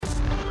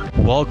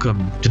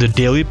Welcome to the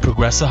Daily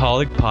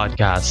Progressaholic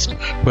Podcast,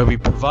 where we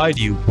provide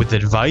you with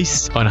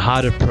advice on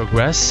how to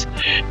progress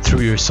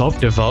through your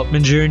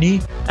self-development journey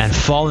and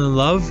fall in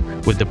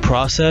love with the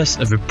process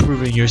of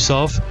improving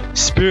yourself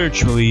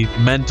spiritually,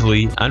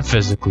 mentally, and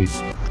physically.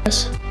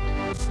 Yes.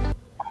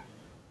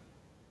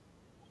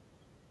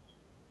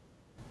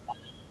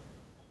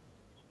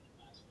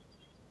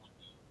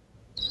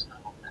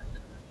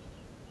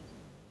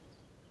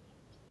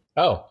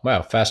 Oh,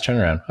 wow. Fast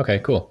turnaround. Okay,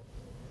 cool.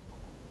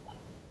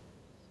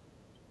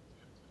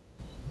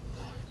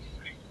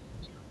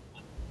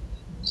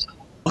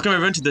 Welcome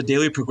everyone to the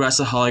Daily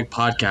Progressaholic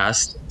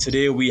Podcast.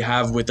 Today we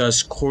have with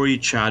us Corey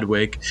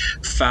Chadwick,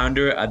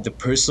 founder at the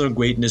Personal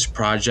Greatness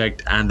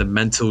Project and the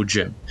Mental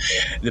Gym.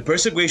 The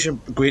Personal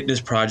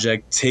Greatness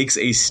Project takes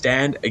a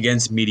stand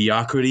against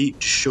mediocrity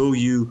to show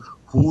you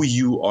who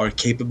you are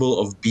capable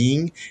of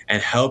being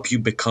and help you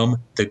become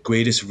the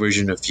greatest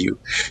version of you.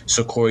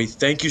 So Corey,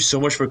 thank you so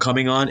much for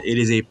coming on. It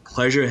is a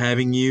pleasure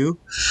having you.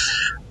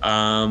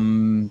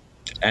 I'm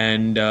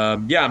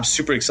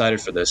super excited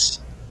for this.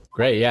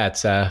 Great. Yeah,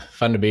 it's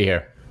fun to be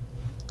here.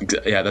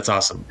 Yeah, that's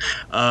awesome.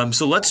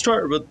 So let's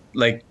start with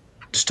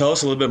just tell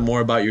us a little bit more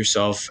about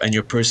yourself and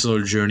your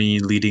personal journey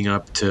leading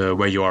up to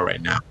where you are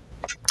right now.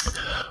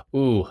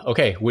 Ooh,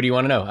 okay. What do you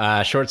want to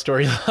know? Short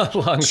story,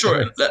 long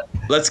story? Sure.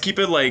 Let's keep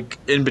it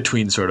in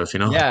between, sort of,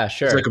 Yeah,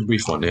 sure. It's like a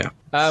brief one, yeah.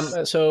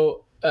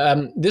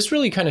 This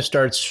really kind of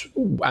starts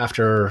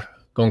after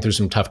going through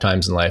some tough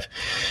times in life.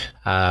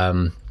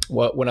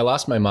 When I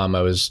lost my mom,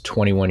 I was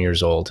 21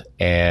 years old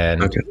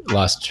and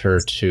lost her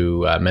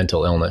to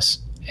mental illness.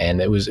 And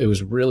it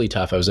was really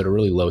tough. I was at a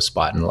really low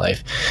spot in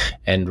life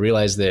and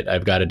realized that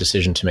I've got a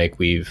decision to make.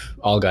 We've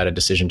all got a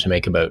decision to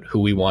make about who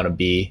we want to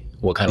be,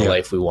 what kind of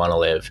life we want to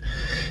live.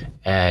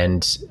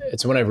 And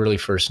it's when I really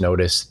first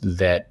noticed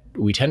that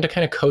we tend to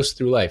kind of coast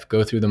through life,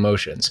 go through the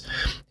motions.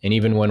 And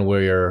even when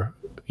we're,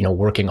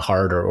 working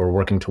hard or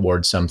working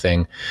towards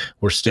something,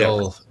 we're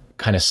still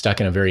kind of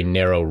stuck in a very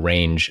narrow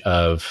range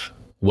of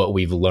what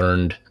we've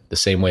learned, the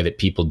same way that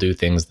people do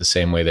things, the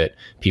same way that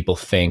people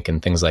think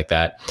and things like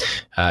that.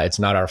 It's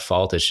not our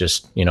fault. It's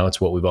just, it's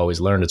what we've always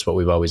learned. It's what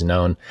we've always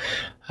known.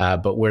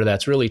 But where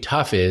that's really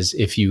tough is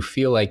if you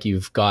feel like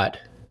you've got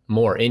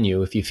more in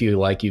you, if you feel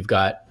like you've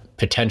got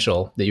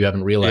potential that you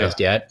haven't realized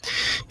yet,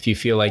 if you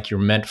feel like you're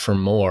meant for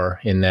more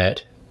in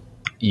that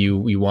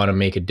you want to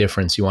make a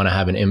difference, you want to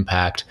have an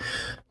impact,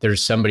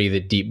 there's somebody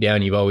that deep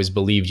down you've always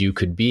believed you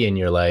could be in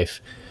your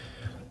life.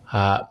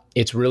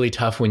 It's really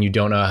tough when you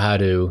don't know how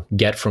to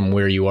get from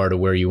where you are to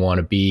where you want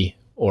to be,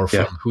 or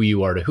from who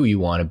you are to who you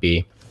want to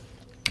be.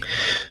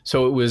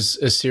 So it was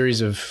a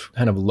series of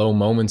kind of low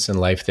moments in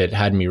life that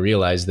had me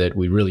realize that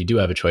we really do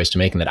have a choice to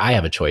make and that I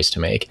have a choice to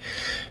make.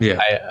 Yeah.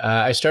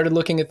 I started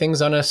looking at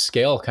things on a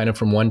scale kind of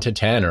from 1 to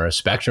 10 or a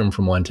spectrum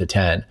from 1 to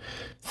 10,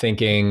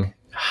 thinking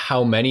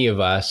how many of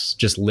us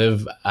just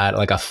live at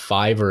like a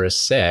 5 or a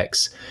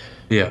 6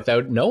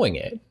 without knowing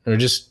it, or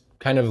just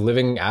kind of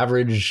living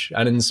average,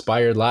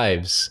 uninspired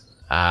lives.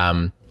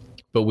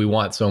 But we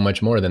want so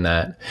much more than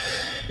that.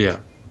 Yeah.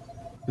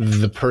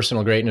 The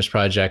Personal Greatness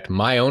Project,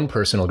 my own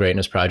Personal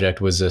Greatness Project,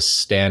 was a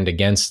stand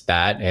against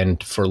that.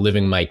 And for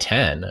living my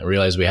 10, I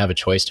realized we have a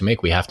choice to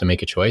make. We have to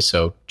make a choice.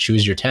 So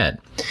choose your 10.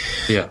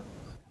 Yeah.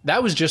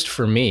 That was just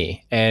for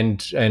me.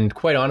 And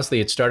quite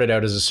honestly, it started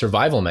out as a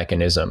survival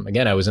mechanism.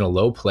 Again, I was in a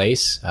low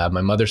place.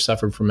 My mother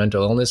suffered from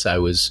mental illness. I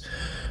was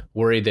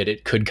worried that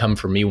it could come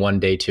for me one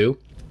day too.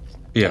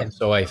 Yeah. And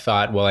so I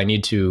thought, well, I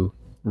need to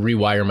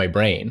rewire my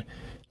brain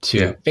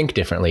to think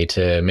differently,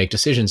 to make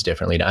decisions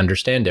differently, to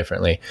understand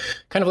differently,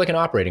 kind of like an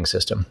operating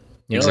system.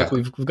 Like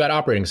we've got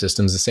operating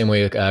systems the same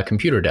way a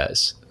computer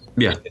does.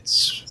 Yeah.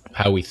 It's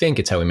how we think,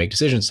 it's how we make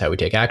decisions, it's how we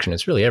take action.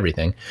 It's really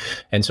everything.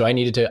 And so I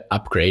needed to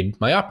upgrade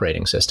my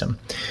operating system.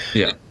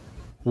 Yeah.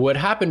 What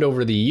happened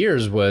over the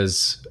years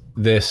was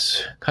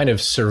this kind of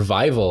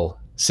survival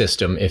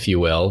system, if you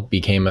will,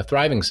 became a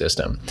thriving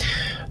system.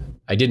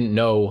 I didn't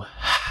know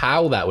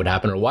how that would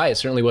happen or why. It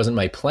certainly wasn't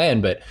my plan,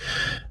 but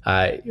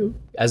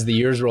as the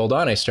years rolled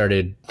on, I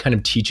started kind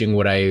of teaching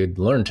what I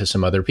learned to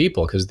some other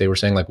people, because they were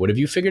saying, like, what have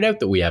you figured out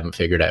that we haven't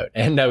figured out?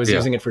 And I was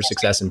using it for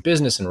success in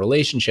business and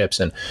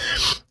relationships and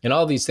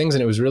all these things.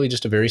 And it was really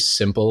just a very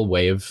simple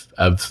way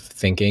of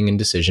thinking and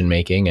decision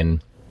making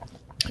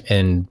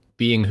and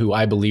being who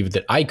I believed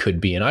that I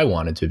could be and I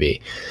wanted to be.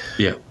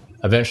 Yeah.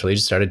 Eventually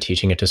just started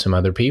teaching it to some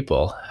other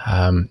people.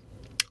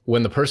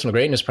 When the Personal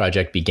Greatness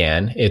Project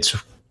began, it's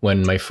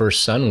when my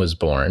first son was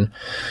born.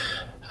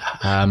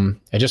 I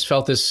just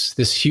felt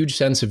this huge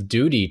sense of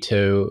duty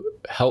to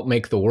help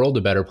make the world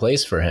a better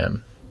place for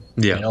him.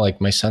 Yeah. Like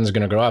my son's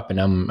going to grow up,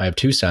 and I have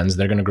 2 sons.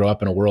 They're going to grow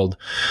up in a world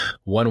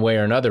one way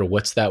or another.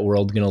 What's that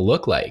world going to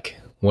look like?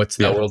 What's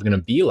that world going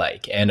to be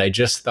like? And I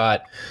just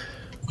thought,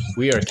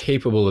 we are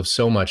capable of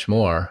so much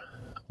more.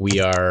 We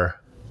are...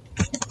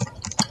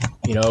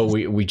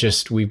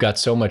 we've got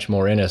so much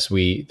more in us.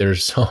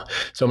 There's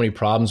so many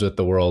problems with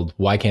the world.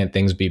 Why can't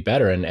things be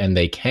better? And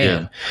they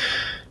can.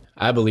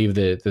 I believe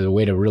that the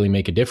way to really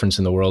make a difference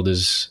in the world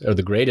or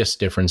the greatest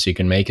difference you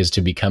can make, is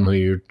to become who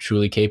you're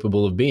truly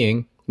capable of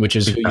being which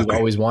is who you've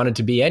always wanted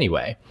to be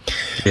anyway.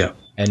 Yeah.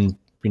 And,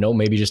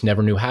 maybe just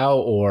never knew how,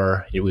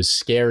 or it was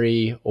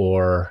scary,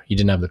 or you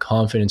didn't have the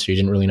confidence, or you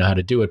didn't really know how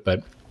to do it.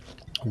 But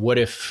what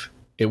if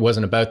it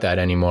wasn't about that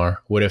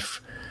anymore? What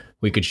if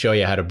we could show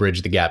you how to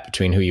bridge the gap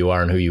between who you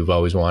are and who you've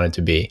always wanted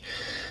to be?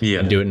 Yeah.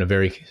 And do it in a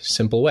very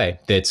simple way.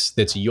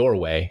 That's your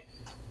way.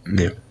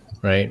 Yeah.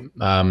 Right.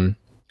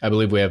 I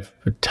believe we have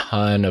a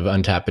ton of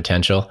untapped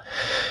potential.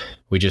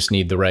 We just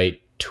need the right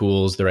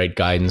tools, the right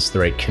guidance, the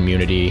right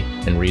community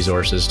and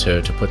resources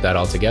to put that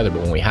all together.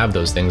 But when we have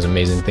those things,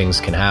 amazing things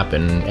can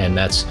happen. And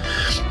that's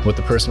what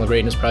the Personal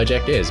Greatness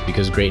Project is,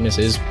 because greatness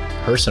is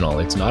personal.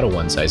 It's not a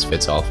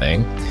one-size-fits-all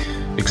thing.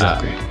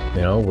 Exactly.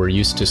 We're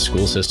used to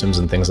school systems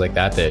and things like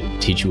that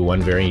teach you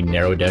one very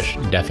narrow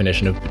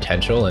definition of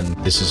potential, and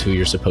this is who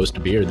you're supposed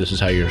to be, or this is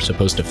how you're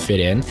supposed to fit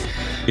in.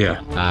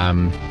 Yeah.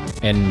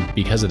 And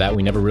because of that,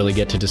 we never really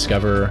get to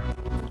discover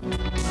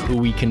who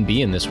we can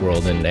be in this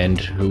world and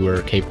who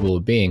we're capable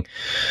of being.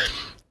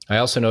 I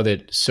also know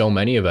that so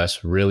many of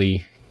us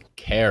really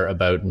care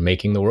about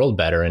making the world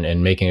better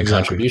and making a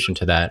contribution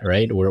to that,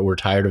 right? We're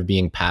tired of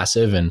being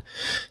passive and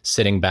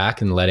sitting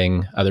back and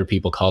letting other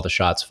people call the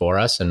shots for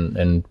us.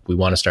 And we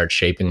want to start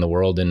shaping the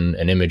world in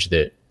an image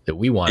that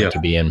we want it to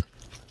be in.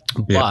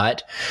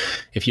 But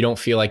if you don't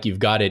feel like you've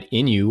got it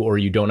in you, or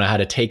you don't know how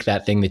to take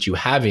that thing that you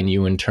have in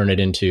you and turn it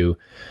into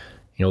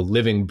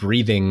living,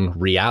 breathing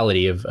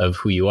reality of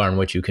who you are and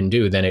what you can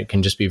do, then it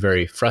can just be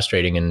very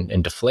frustrating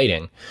and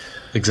deflating.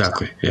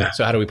 Exactly. Yeah.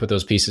 So how do we put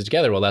those pieces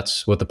together? Well,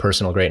 that's what the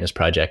Personal Greatness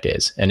Project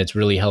is. And it's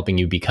really helping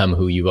you become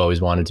who you've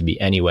always wanted to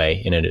be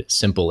anyway, in a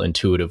simple,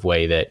 intuitive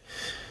way that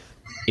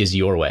is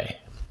your way.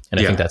 And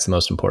I think that's the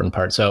most important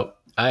part. So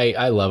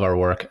I love our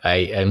work. I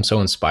am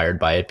so inspired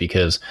by it,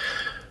 because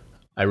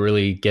I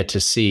really get to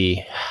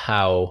see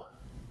how,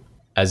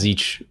 as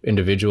each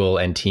individual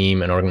and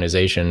team and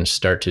organization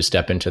start to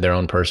step into their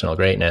own personal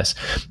greatness,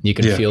 you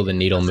can feel the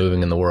needle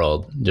moving in the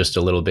world just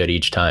a little bit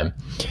each time.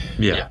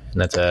 Yeah.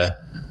 And that's a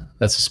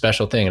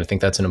special thing. And I think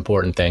that's an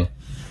important thing.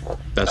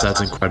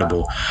 That's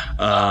incredible.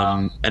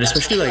 And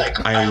especially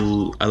I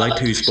liked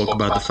how you spoke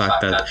about the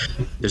fact that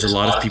there's a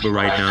lot of people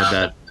right now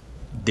that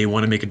they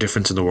want to make a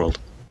difference in the world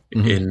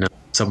in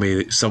some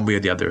way or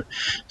the other.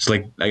 So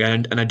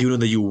and I do know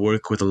that you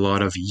work with a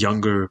lot of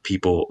younger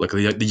people, like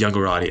the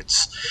younger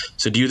audience.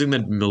 So do you think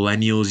that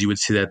millennials, you would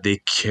say that they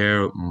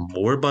care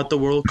more about the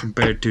world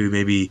compared to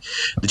maybe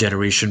the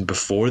generation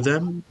before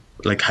them?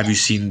 Like, have you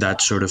seen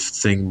that sort of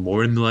thing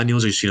more in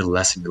millennials, or you seen it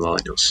less in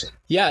millennials?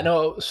 Yeah,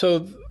 no.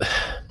 So,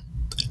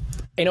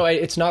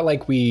 it's not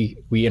like we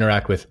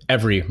interact with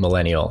every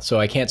millennial. So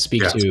I can't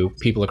speak to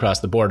people across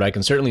the board. I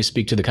can certainly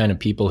speak to the kind of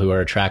people who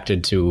are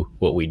attracted to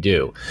what we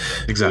do.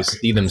 Exactly. Who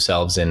see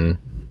themselves in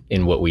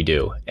what we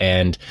do.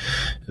 And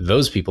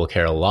those people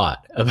care a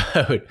lot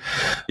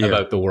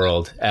about the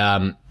world.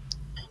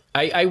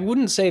 I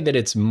wouldn't say that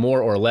it's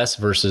more or less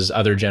versus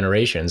other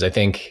generations. I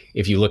think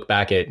if you look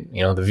back at,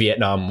 the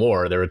Vietnam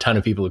War, there were a ton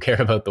of people who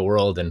care about the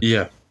world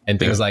and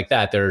things like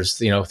that. There's,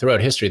 throughout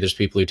history, there's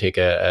people who take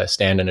a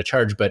stand and a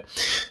charge. But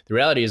the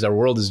reality is our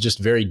world is just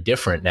very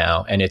different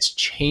now, and it's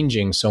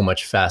changing so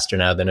much faster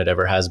now than it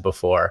ever has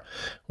before.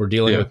 We're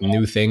dealing with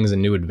new things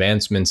and new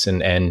advancements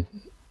and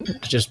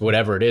just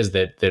whatever it is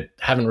that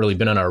haven't really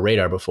been on our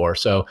radar before.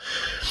 So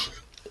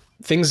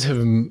things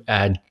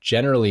have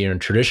generally and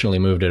traditionally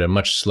moved at a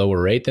much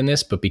slower rate than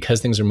this, but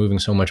because things are moving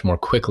so much more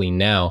quickly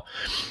now,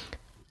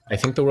 I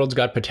think the world's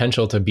got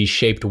potential to be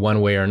shaped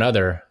one way or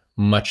another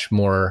much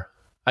more,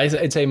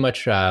 I'd say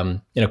much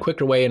in a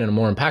quicker way and in a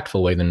more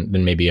impactful way than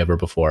maybe ever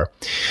before.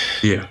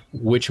 Yeah.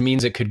 Which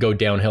means it could go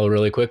downhill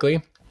really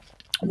quickly,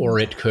 or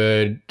it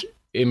could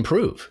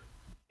improve.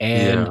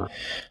 And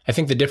I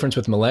think the difference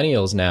with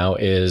millennials now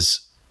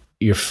is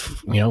you're,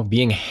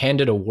 being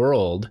handed a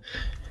world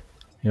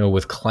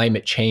with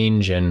climate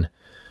change and,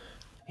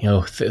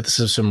 this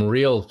is some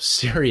real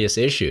serious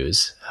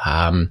issues.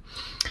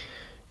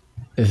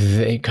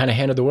 They kind of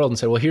handed the world and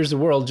said, well, here's the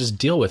world, just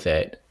deal with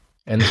it.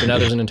 And so now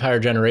there's an entire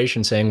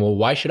generation saying, well,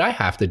 why should I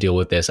have to deal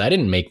with this? I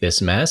didn't make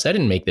this mess. I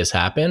didn't make this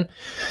happen.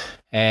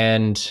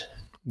 And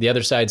the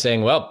other side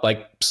saying, well,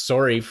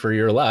 sorry for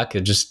your luck.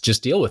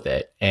 Just deal with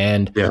it.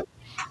 And,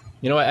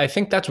 I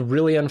think that's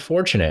really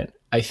unfortunate.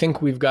 I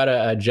think we've got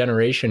a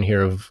generation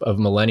here of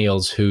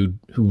millennials who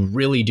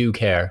really do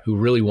care, who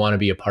really want to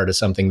be a part of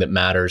something that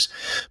matters,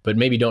 but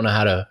maybe don't know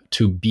how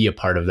to be a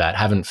part of that,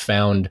 haven't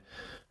found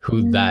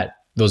who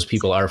those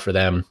people are for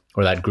them,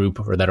 or that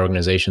group or that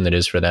organization that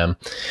is for them.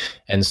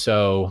 And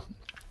so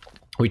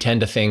we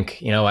tend to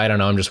think, I don't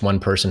know, I'm just one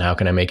person. How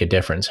can I make a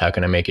difference? How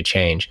can I make a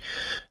change?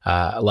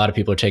 A lot of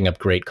people are taking up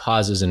great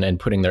causes and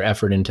putting their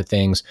effort into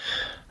things.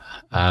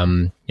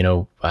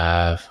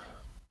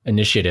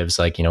 Initiatives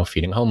like,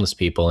 feeding homeless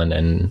people and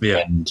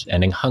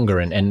ending hunger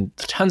and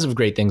tons of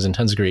great things and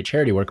tons of great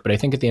charity work. But I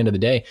think at the end of the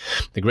day,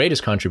 the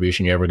greatest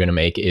contribution you're ever going to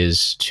make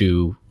is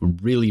to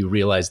really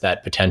realize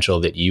that potential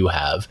that you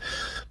have.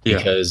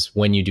 Because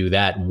when you do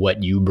that,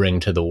 what you bring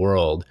to the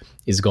world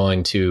is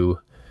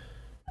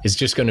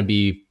just going to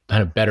be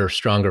kind of better,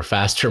 stronger,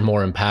 faster,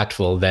 more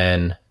impactful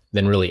than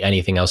than really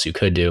anything else you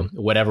could do.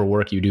 Whatever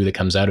work you do that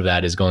comes out of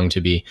that is going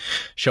to be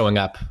showing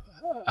up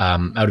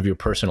out of your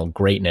personal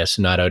greatness,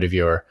 not out of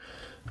your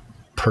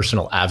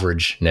personal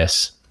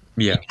averageness.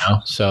 Yeah.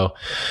 So,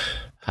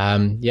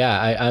 I'm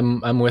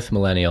with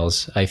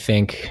millennials. I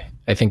think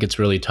it's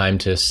really time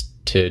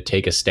to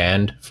take a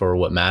stand for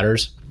what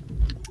matters.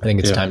 I think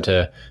it's time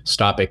to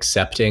stop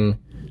accepting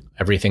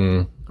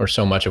everything or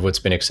so much of what's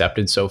been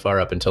accepted so far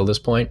up until this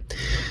point.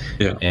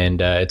 Yeah.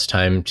 And it's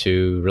time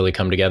to really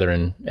come together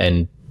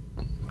and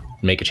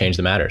make a change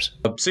that matters.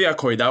 So yeah,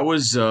 Corey, that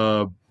was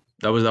a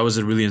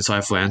really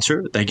insightful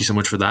answer. Thank you so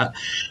much for that.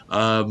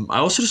 I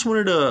also just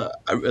wanted to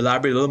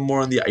elaborate a little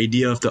more on the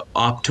idea of the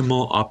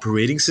optimal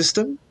operating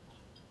system.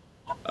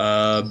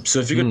 So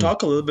if you could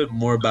talk a little bit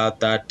more about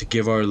that to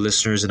give our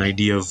listeners an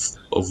idea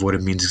of what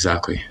it means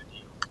exactly.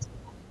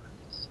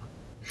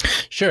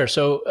 Sure.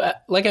 So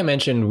like I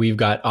mentioned, we've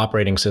got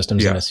operating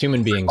systems and as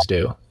human beings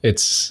do.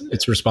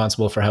 It's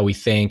responsible for how we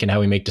think and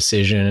how we make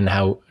decisions and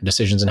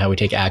how we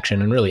take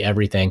action and really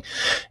everything.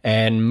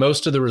 And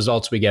most of the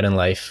results we get in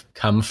life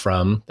come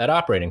from that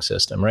operating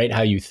system, right?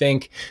 How you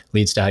think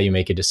leads to how you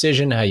make a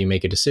decision. How you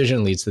make a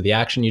decision leads to the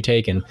action you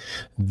take. And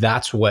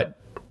that's what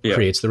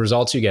creates the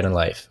results you get in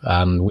life.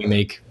 We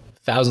make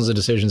thousands of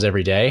decisions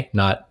every day,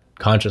 not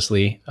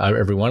consciously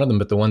every one of them,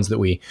 but the ones that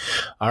we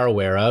are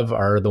aware of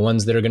are the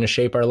ones that are going to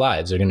shape our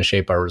lives. They're going to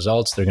shape our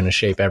results. They're going to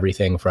shape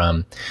everything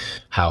from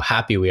how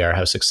happy we are,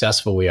 how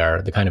successful we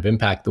are, the kind of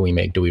impact that we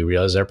make. Do we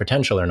realize our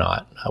potential or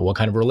not? What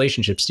kind of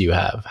relationships do you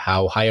have?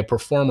 How high a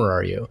performer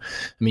are you?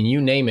 I mean, you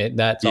name it,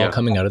 that's all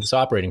coming out of this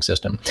operating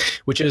system,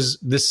 which is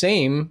the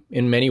same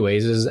in many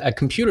ways as a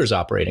computer's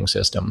operating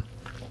system.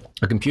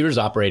 A computer's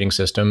operating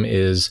system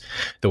is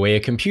the way a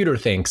computer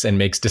thinks and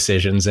makes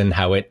decisions and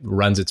how it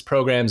runs its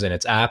programs and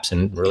its apps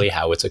and really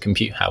how it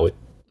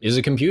is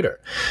a computer.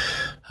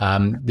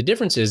 The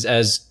difference is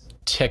as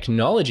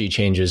technology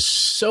changes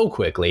so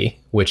quickly,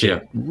 which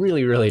it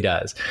really, really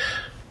does,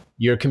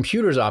 your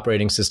computer's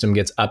operating system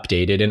gets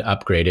updated and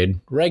upgraded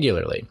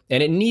regularly,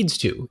 and it needs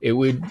to. It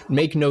would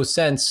make no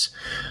sense,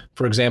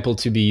 for example,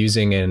 to be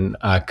using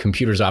a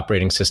computer's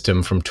operating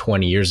system from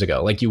 20 years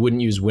ago. Like you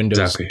wouldn't use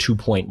Windows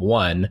 2.1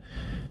 when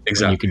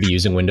you could be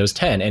using Windows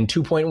 10, and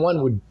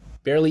 2.1 would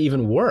barely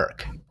even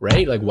work,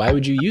 right? Like why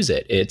would you use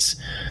it? It's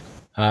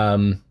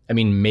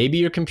maybe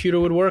your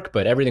computer would work,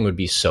 but everything would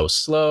be so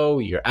slow.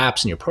 Your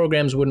apps and your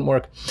programs wouldn't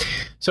work.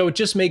 So it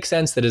just makes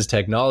sense that as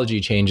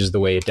technology changes the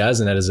way it does,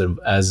 and that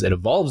as it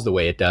evolves the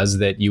way it does,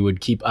 that you would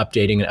keep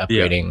updating and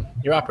upgrading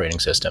your operating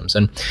systems.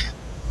 And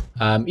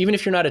even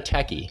if you're not a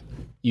techie,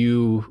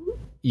 you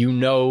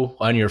know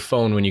on your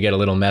phone when you get a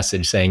little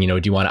message saying,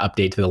 do you want to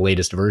update to the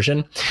latest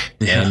version?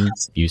 And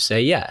you say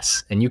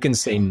yes. And you can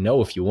say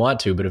no if you want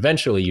to, but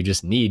eventually you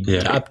just need to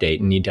update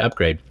and need to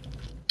upgrade.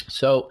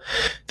 So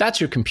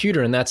that's your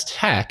computer and that's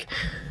tech.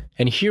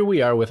 And here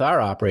we are with our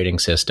operating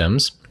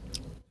systems.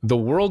 The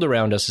world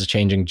around us is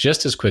changing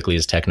just as quickly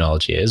as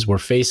technology is. We're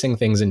facing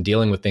things and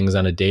dealing with things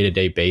on a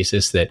day-to-day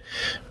basis that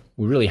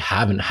we really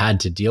haven't had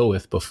to deal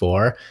with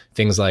before.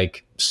 Things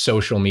like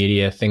social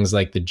media, things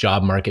like the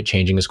job market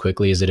changing as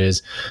quickly as it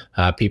is.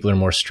 People are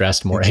more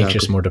stressed, more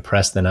anxious, more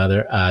depressed than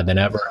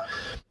ever.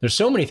 There's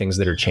so many things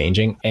that are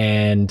changing,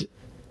 and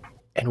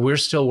we're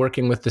still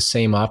working with the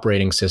same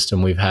operating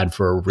system we've had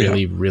for a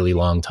really, really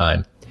long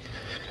time.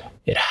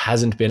 It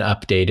hasn't been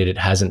updated. It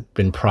hasn't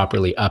been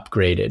properly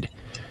upgraded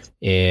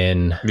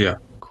in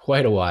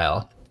quite a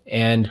while.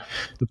 And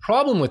the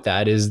problem with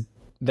that is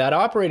that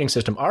operating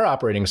system, our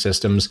operating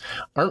systems,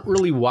 aren't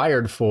really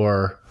wired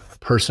for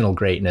personal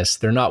greatness.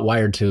 They're not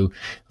wired to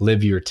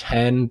live your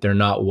 10. They're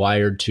not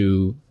wired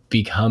to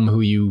become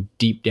who you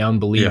deep down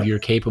believe you're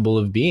capable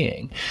of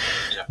being.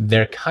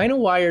 They're kind of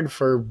wired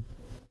for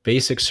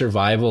basic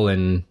survival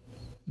and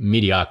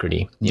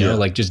mediocrity, you know,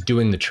 like just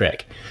doing the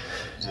trick.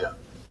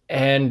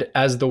 And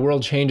as the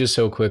world changes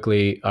so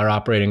quickly, our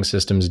operating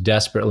systems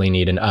desperately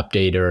need an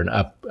update or an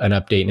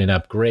update and an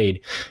upgrade.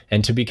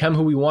 And to become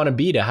who we want to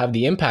be, to have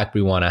the impact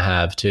we want to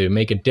have, to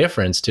make a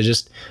difference, to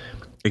just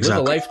live a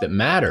life that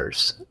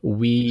matters,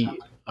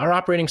 our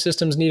operating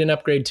systems need an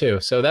upgrade too.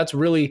 So that's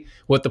really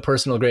what the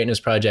Personal Greatness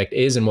Project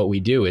is and what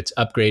we do. It's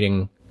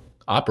upgrading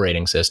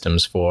operating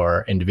systems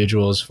for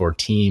individuals, for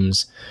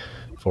teams,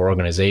 for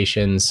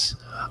organizations.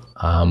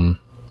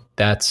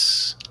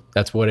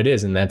 That's what it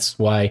is. And that's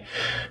why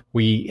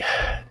we,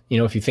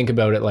 if you think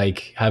about it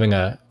like having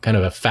a kind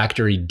of a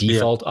factory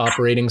default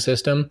operating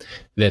system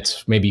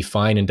that's maybe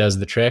fine and does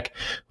the trick.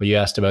 Well, you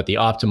asked about the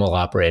optimal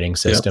operating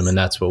system, and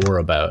that's what we're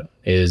about,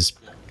 is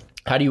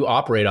how do you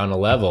operate on a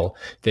level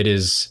that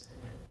is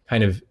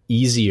kind of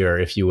easier,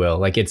 if you will?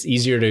 Like it's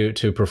easier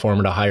to perform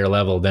at a higher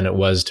level than it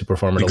was to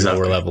perform at a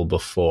lower level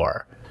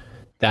before.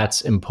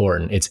 That's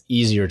important. It's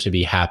easier to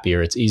be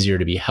happier. It's easier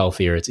to be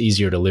healthier. It's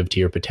easier to live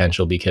to your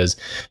potential because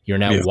you're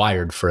now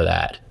wired for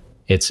that.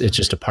 It's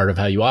just a part of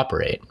how you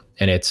operate,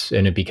 and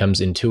it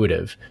becomes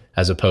intuitive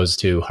as opposed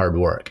to hard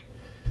work.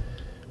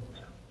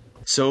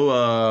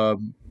 So,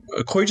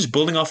 Corey, just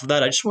building off of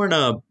that, I just want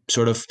to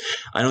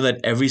I know that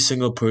every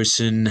single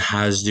person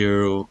has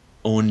their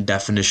own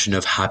definition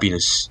of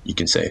happiness, you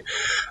can say.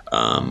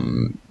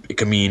 It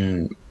can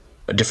mean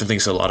different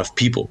things to a lot of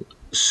people.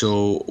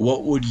 So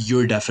what would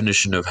your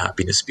definition of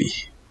happiness be?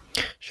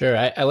 Sure.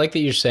 I like that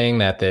you're saying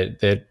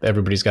that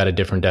everybody's got a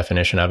different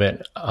definition of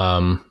it.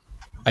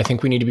 I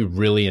think we need to be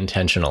really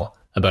intentional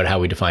about how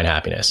we define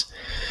happiness.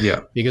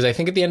 Yeah. Because I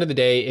think at the end of the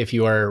day, if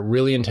you are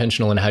really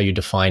intentional in how you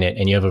define it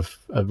and you have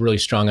a really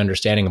strong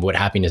understanding of what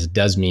happiness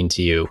does mean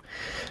to you,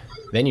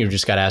 then you've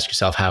just got to ask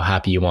yourself how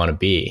happy you want to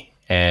be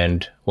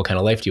and what kind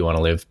of life do you want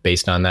to live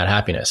based on that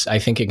happiness. I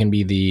think it can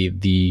be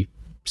the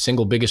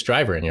single biggest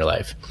driver in your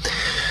life.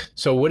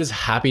 So what does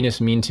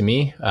happiness mean to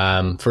me?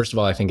 First of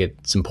all, I think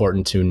it's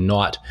important to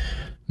not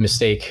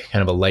mistake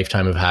kind of a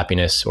lifetime of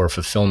happiness or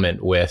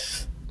fulfillment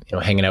with,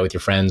 hanging out with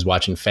your friends,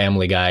 watching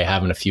Family Guy,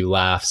 having a few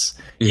laughs.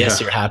 Yeah.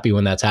 Yes, you're happy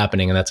when that's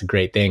happening, and that's a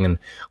great thing. And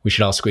we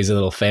should all squeeze a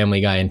little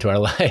Family Guy into our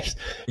lives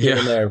here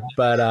and there.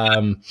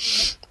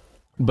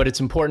 But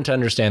it's important to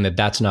understand that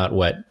that's not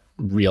what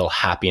real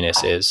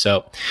happiness is.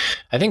 So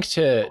I think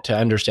to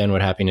understand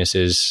what happiness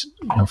is,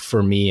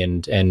 for me,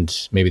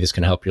 and maybe this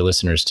can help your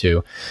listeners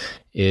too,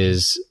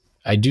 is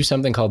I do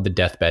something called the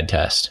deathbed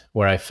test,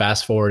 where I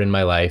fast forward in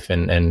my life,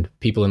 and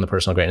people in the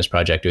Personal Greatness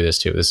Project do this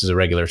too. This is a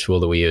regular tool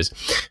that we use.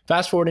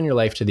 Fast forward in your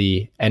life to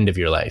the end of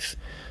your life.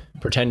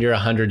 Pretend you're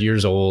 100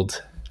 years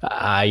old.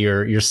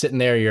 You're sitting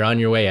there, you're on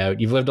your way out.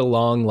 You've lived a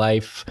long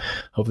life,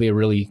 hopefully a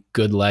really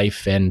good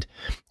life. And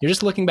you're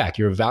just looking back,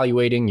 you're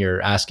evaluating,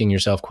 you're asking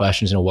yourself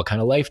questions, what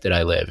kind of life did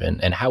I live?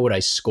 And how would I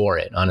score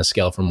it on a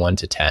scale from 1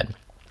 to 10?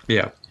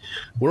 Yeah.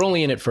 We're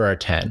only in it for our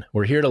 10.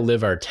 We're here to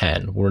live our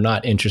 10. We're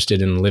not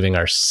interested in living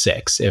our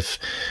 6. If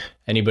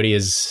anybody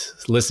is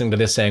listening to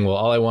this saying, well,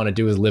 all I want to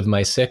do is live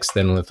my 6,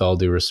 then with all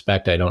due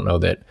respect, I don't know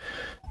that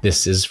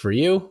this is for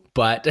you.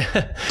 But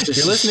if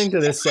you're listening to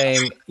this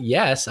saying,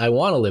 yes, I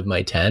want to live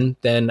my 10,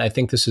 then I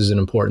think this is an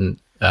important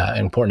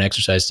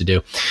exercise to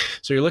do.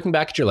 So you're looking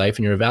back at your life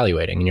and you're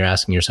evaluating and you're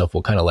asking yourself,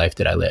 what kind of life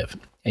did I live?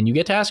 And you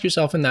get to ask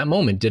yourself in that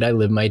moment, did I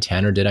live my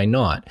 10 or did I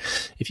not?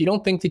 If you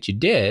don't think that you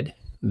did,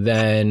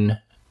 then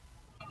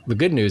the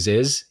good news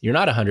is you're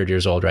not 100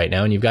 years old right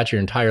now, and you've got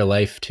your entire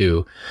life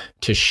to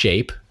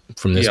shape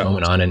from this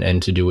moment on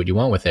and to do what you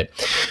want with it.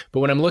 But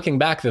when I'm looking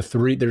back,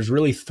 there's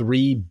really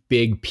 3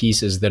 big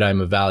pieces that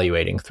I'm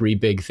evaluating, 3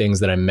 big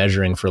things that I'm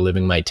measuring for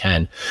living my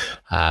 10.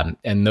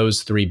 And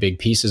those 3 big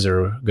pieces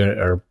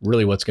are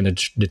really what's going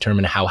to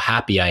determine how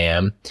happy I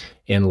am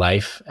in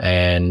life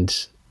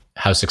and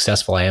how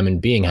successful I am in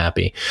being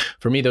happy.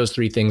 For me, those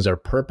 3 things are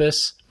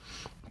purpose,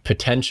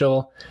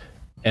 potential,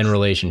 and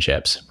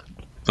relationships.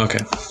 Okay.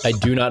 I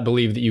do not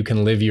believe that you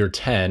can live your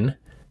 10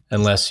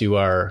 unless you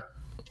are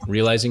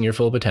realizing your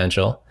full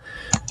potential.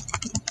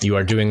 You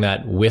are doing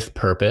that with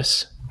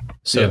purpose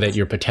so that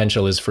your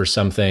potential is for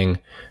something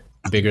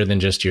bigger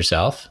than just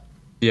yourself.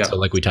 Yeah. So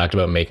like we talked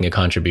about, making a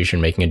contribution,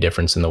 making a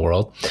difference in the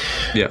world.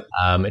 Yeah.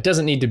 It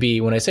doesn't need to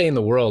be, when I say in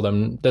the world,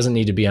 doesn't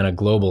need to be on a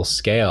global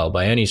scale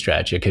by any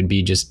stretch. It could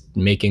be just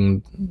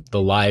making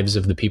the lives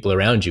of the people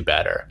around you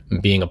better,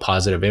 being a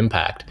positive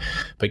impact.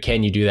 But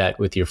can you do that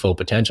with your full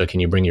potential? Can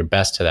you bring your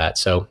best to that?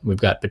 So we've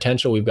got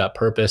potential, we've got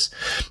purpose,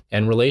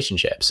 and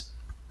relationships.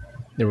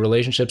 The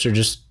relationships are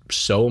just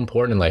so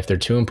important in life. They're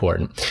too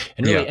important.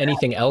 And really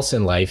anything else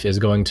in life is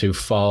going to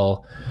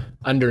fall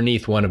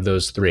underneath one of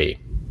those 3.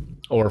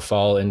 Or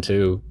fall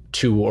into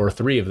 2 or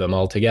 3 of them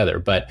altogether.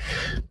 But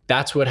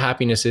that's what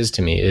happiness is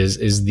to me,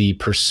 is the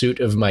pursuit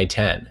of my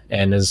 10.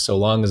 And so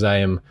long as I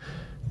am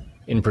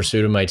in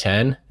pursuit of my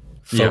 10,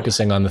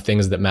 focusing on the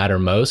things that matter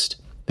most,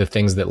 the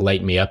things that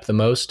light me up the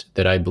most,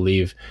 that I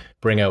believe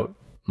bring out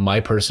my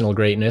personal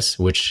greatness,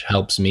 which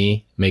helps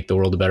me make the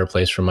world a better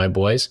place for my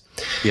boys.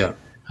 Yeah.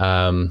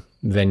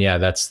 Then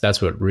that's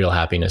what real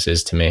happiness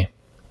is to me.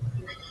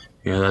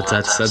 Yeah,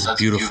 that's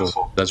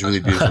beautiful. That's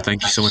really beautiful.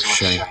 Thank you so much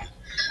for sharing.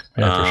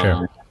 Yeah, for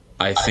sure.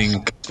 I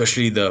think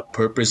especially the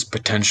purpose,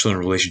 potential, and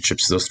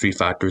relationships, those 3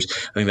 factors,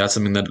 I think that's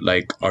something that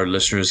like our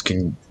listeners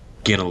can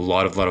gain a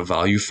lot of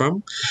value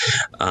from.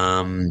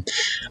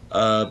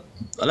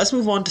 Let's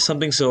move on to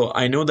something. So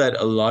I know that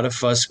a lot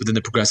of us within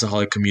the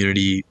Progressaholic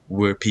community,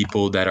 we're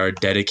people that are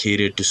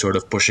dedicated to sort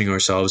of pushing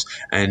ourselves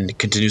and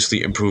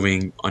continuously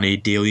improving on a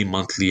daily,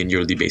 monthly, and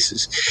yearly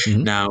basis.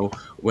 Mm-hmm. Now,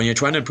 when you're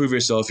trying to improve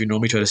yourself, you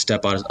normally try to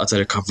step outside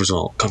of comfort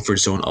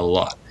zone a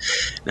lot.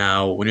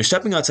 Now, when you're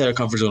stepping outside of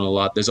comfort zone a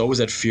lot, there's always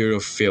that fear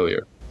of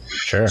failure.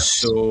 Sure.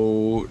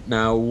 So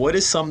now, what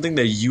is something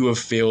that you have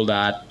failed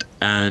at,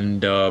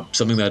 and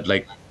something that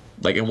like,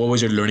 and what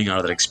was your learning out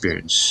of that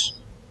experience?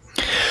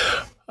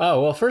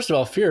 Oh, well, first of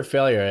all, fear of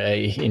failure,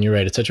 and you're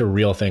right, it's such a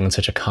real thing and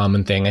such a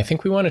common thing. I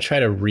think we want to try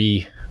to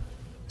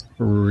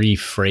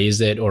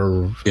rephrase it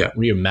or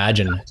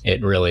reimagine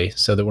it, really,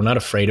 so that we're not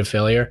afraid of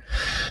failure.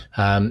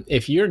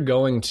 If you're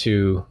going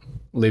to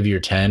live your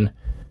 10,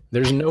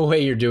 there's no way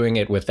you're doing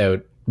it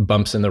without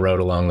bumps in the road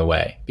along the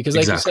way. Because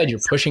like you said, you're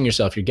pushing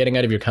yourself, you're getting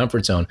out of your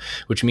comfort zone,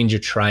 which means you're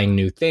trying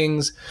new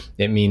things.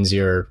 It means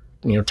you're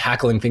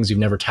tackling things you've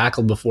never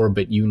tackled before,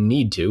 but you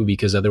need to,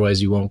 because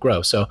otherwise you won't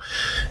grow. So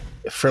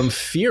from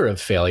fear of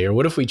failure,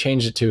 what if we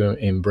change it to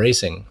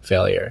embracing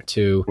failure,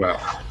 to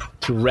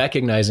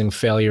recognizing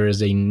failure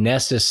as a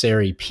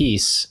necessary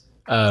piece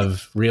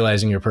of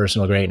realizing your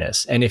personal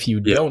greatness? And if you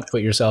don't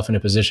put yourself in a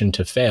position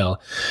to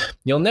fail,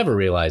 you'll never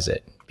realize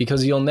it,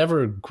 because you'll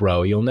never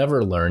grow, you'll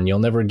never learn, you'll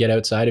never get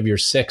outside of your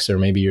 6 or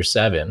maybe your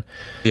 7.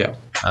 Yeah.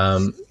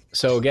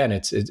 So again,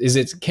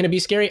 can it be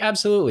scary?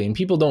 Absolutely. And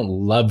people don't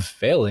love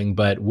failing,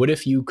 but what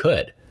if you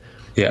could?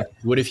 Yeah.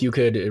 What if you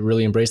could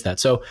really embrace that?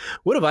 So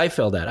what have I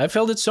failed at? I've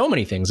failed at so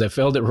many things. I've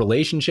failed at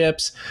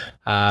relationships.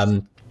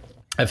 I've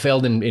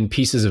failed in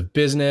pieces of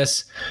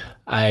business.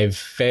 I've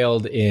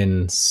failed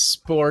in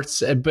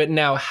sports. But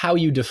now how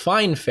you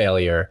define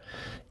failure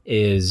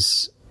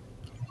is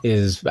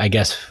I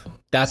guess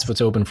that's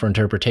what's open for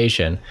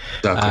interpretation.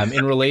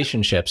 In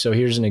relationships. So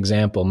here's an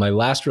example. My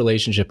last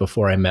relationship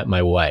before I met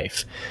my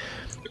wife,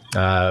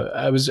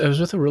 I was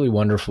with a really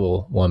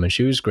wonderful woman.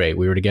 She was great.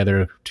 We were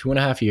together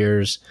 2.5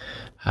 years.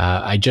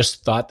 I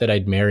just thought that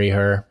I'd marry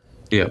her.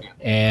 Yeah.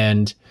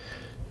 And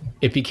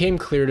it became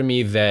clear to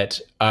me that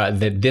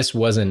this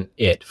wasn't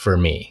it for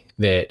me,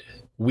 that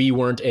we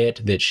weren't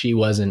it, that she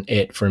wasn't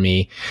it for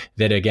me,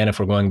 that again, if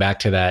we're going back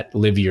to that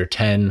live your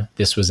 10,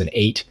 this was an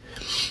 8.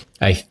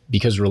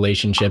 Because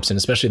relationships, and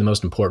especially the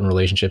most important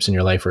relationships in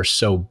your life, are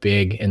so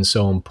big and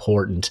so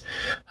important,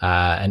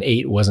 an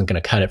 8 wasn't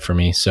going to cut it for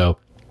me. So,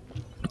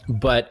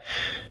 but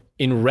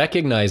in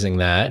recognizing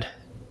that,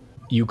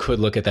 you could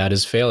look at that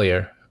as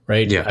failure,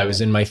 right? Yeah. I was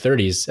in my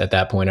 30s at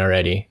that point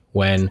already,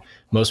 when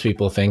most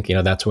people think,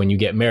 that's when you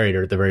get married,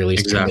 or at the very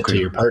least commit to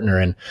your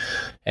partner.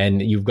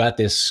 And you've got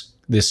this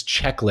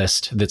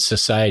checklist that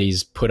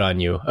society's put on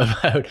you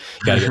about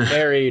you got to get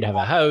married, have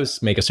a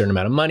house, make a certain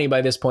amount of money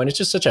by this point. It's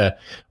just such a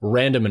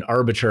random and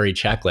arbitrary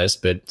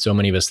checklist, but so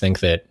many of us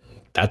think that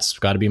that's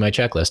got to be my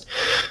checklist.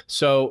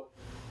 So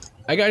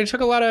I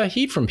took a lot of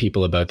heat from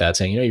people about that,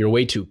 saying, you're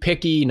way too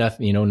picky.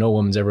 Nothing, no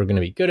woman's ever going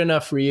to be good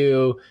enough for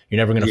you. You're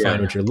never going to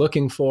find what you're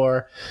looking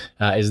for.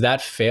 Is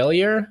that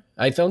failure?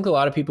 I think a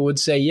lot of people would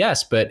say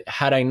yes, but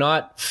had I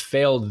not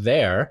failed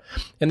there,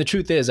 and the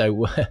truth is, I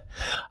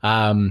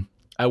wasn't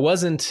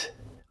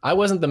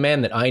the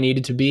man that I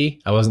needed to be.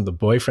 I wasn't the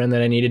boyfriend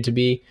that I needed to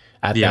be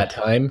at that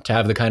time to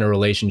have the kind of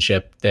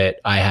relationship that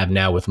I have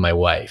now with my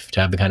wife,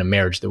 to have the kind of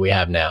marriage that we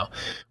have now,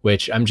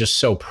 which I'm just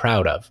so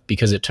proud of,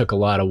 because it took a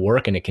lot of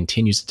work, and it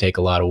continues to take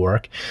a lot of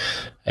work.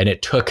 And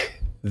it took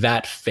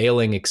that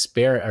failing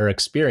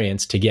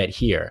experience to get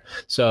here.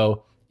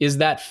 So is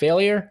that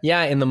failure?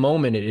 Yeah, in the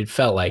moment, it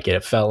felt like it.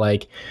 It felt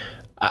like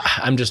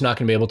I'm just not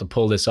going to be able to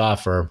pull this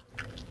off, or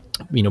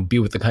be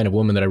with the kind of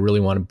woman that I really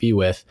want to be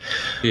with,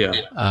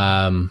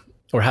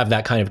 or have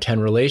that kind of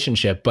 10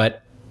 relationship.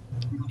 But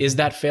is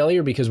that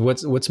failure? Because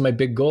what's my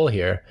big goal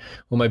here?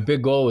 Well, my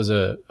big goal was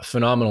a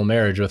phenomenal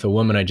marriage with a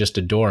woman I just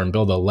adore, and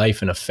build a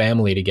life and a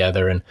family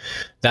together. And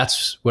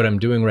that's what I'm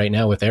doing right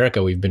now with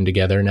Erica. We've been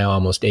together now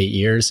almost 8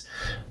 years.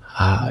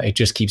 It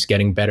just keeps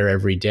getting better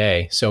every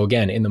day. So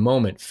again, in the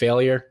moment,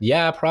 failure,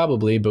 yeah,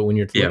 probably. But when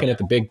you're looking at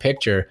the big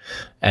picture,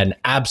 an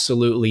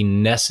absolutely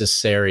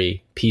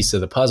necessary piece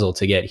of the puzzle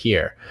to get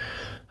here.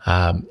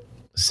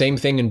 Same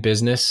thing in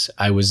business.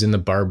 I was in the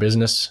bar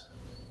business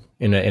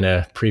in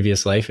a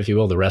previous life, if you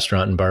will, the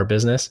restaurant and bar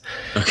business.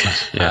 Okay.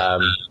 Yeah.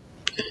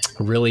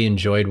 Really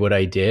enjoyed what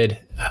I did,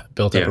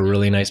 built up a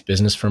really nice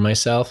business for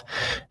myself,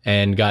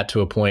 and got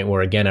to a point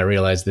where, again, I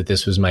realized that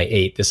this was my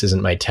 8, this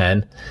isn't my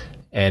 10,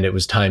 and it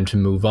was time to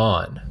move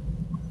on.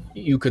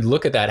 You could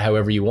look at that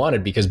however you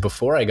wanted, because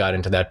before I got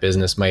into that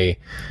business, my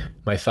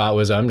thought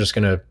was, I'm just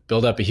going to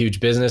build up a huge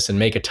business and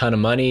make a ton of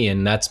money,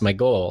 and that's my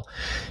goal.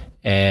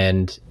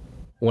 And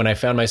when I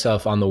found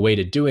myself on the way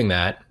to doing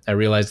that, I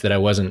realized that I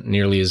wasn't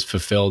nearly as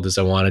fulfilled as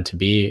I wanted to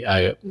be.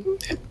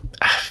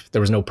 There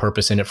was no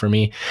purpose in it for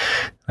me.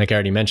 Like I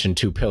already mentioned,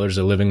 2 pillars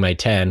of living my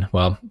 10.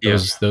 Well,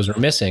 those were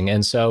missing.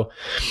 And so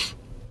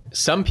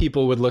some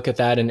people would look at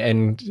that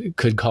and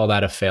could call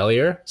that a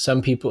failure.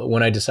 Some people,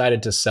 when I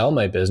decided to sell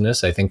my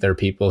business, I think there are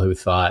people who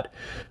thought,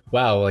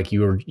 wow, like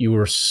you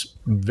were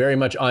very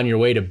much on your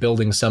way to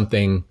building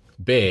something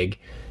big,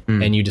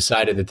 and you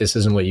decided that this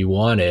isn't what you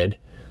wanted.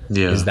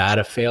 Yeah. Is that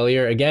a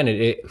failure?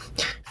 Again,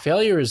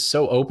 failure is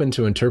so open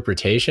to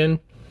interpretation.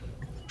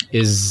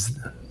 Is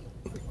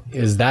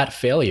that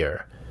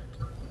failure?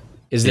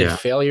 Is it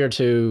failure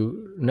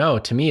no,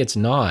 to me, it's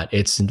not.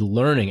 It's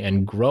learning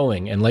and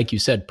growing. And like you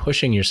said,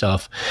 pushing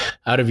yourself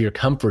out of your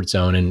comfort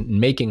zone and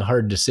making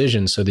hard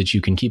decisions so that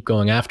you can keep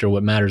going after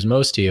what matters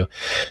most to you.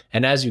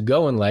 And as you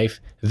go in life,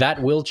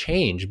 that will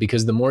change,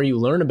 because the more you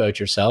learn about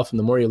yourself and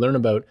the more you learn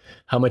about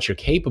how much you're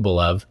capable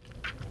of,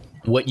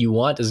 what you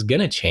want is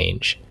going to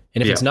change.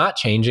 And if it's not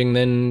changing,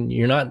 then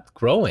you're not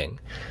growing.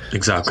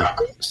 Exactly.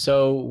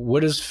 So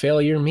what does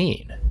failure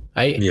mean?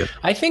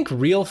 I think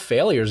real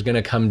failure is going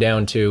to come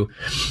down to,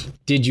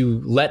 did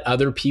you let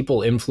other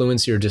people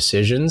influence your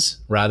decisions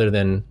rather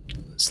than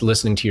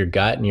listening to your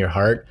gut and your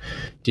heart?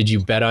 Did you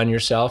bet on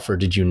yourself, or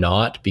did you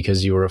not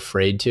because you were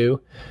afraid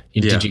to?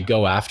 Did you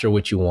go after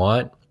what you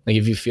want? Like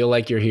if you feel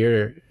like you're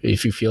here,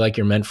 if you feel like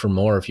you're meant for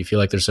more, if you feel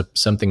like there's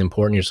something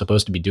important you're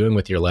supposed to be doing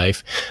with your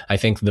life, I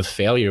think the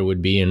failure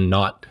would be in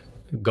not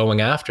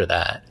going after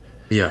that.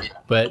 Yeah.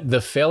 But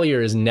the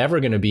failure is never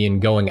going to be in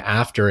going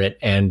after it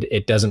and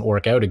it doesn't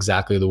work out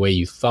exactly the way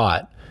you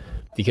thought,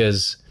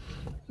 because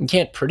you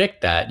can't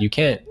predict that.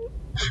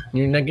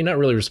 You're not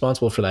really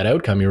responsible for that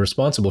outcome. You're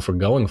responsible for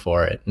going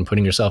for it and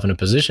putting yourself in a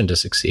position to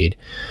succeed.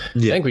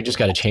 Yeah. I think we just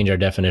got to change our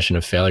definition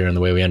of failure and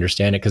the way we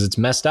understand it, because it's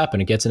messed up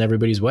and it gets in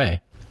everybody's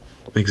way.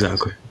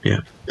 Exactly.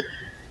 Yeah.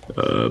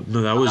 No,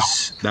 that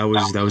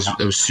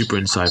was super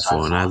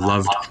insightful, and I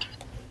loved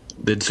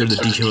the sort of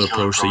the detailed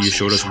approach that you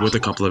showed us with a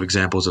couple of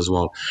examples as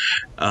well.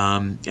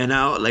 And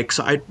now,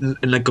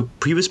 in like a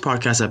previous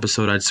podcast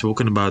episode, I'd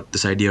spoken about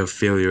this idea of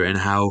failure and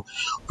how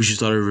we should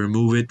sort of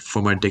remove it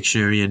from our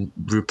dictionary and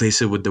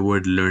replace it with the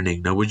word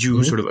learning. Now, would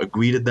you sort of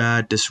agree to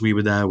that, disagree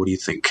with that? What do you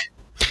think?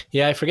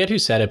 Yeah, I forget who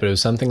said it, but it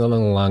was something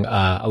along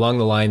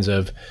the lines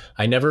of,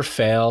 I never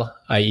fail,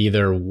 I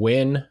either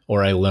win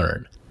or I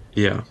learn.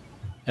 Yeah.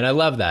 And I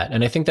love that.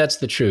 And I think that's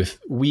the truth.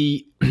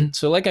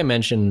 So like I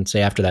mentioned,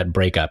 say after that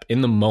breakup,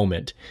 in the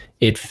moment,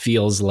 it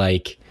feels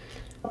like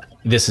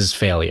this is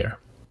failure,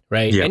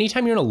 right? Yeah.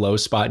 Anytime you're in a low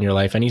spot in your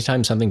life,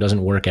 anytime something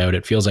doesn't work out,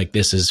 it feels like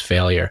this is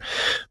failure.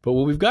 But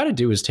what we've got to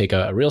do is take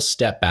a real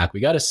step back.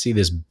 We got to see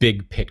this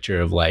big picture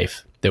of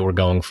life that we're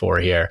going for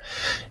here.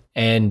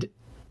 And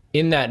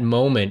in that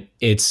moment,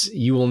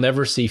 you will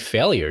never see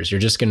failures.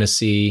 You're just going to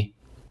see,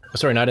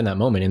 sorry, not in that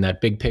moment, in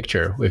that big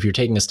picture. If you're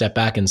taking a step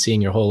back and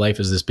seeing your whole life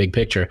as this big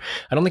picture,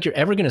 I don't think you're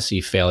ever going to see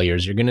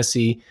failures. You're going to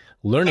see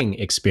learning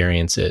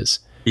experiences.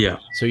 Yeah.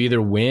 So you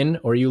either win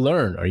or you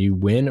learn, or you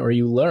win or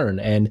you learn.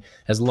 And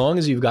as long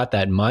as you've got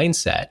that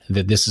mindset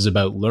that this is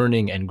about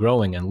learning and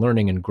growing and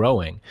learning and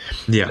growing,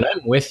 yeah, then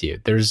I'm with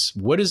you.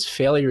 What does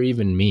failure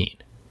even mean?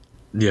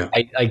 Yeah.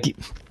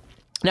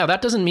 Now,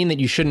 that doesn't mean that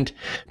you shouldn't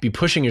be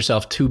pushing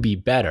yourself to be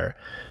better,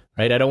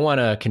 right? I don't want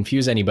to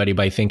confuse anybody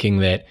by thinking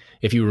that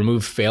if you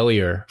remove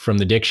failure from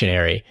the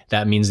dictionary,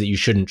 that means that you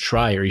shouldn't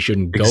try or you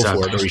shouldn't go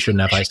for it or you shouldn't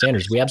have high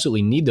standards. We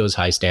absolutely need those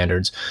high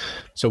standards.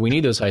 So we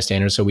need those high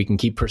standards so we can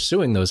keep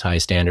pursuing those high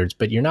standards,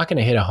 but you're not going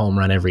to hit a home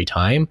run every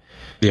time.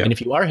 Yeah. And if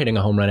you are hitting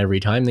a home run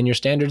every time, then your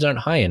standards aren't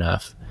high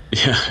enough.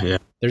 Yeah. Yeah.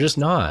 They're just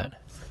not.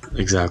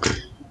 Exactly.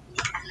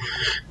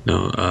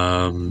 No,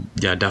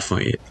 yeah,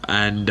 definitely.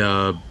 And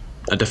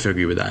I definitely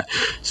agree with that.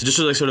 So just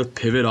to sort of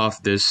pivot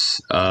off this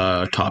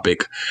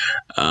topic,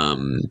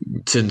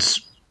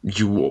 since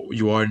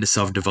you are in the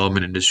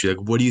self-development industry,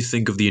 what do you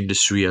think of the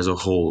industry as a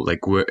whole?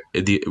 Where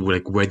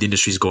the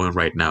industry is going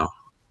right now,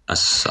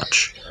 as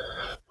such?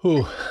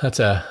 Ooh, that's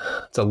a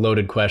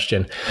loaded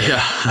question.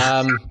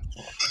 Yeah.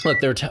 Look,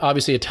 there are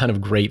obviously a ton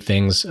of great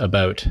things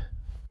about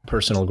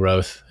personal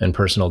growth and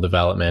personal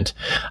development.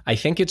 I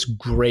think it's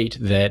great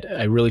that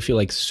I really feel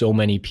like so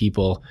many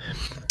people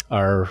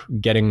are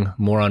getting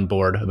more on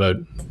board about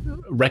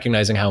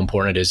recognizing how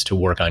important it is to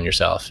work on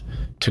yourself,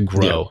 to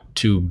grow,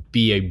 to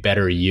be a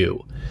better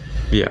you.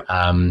 Yeah.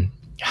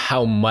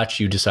 How much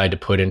you decide to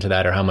put into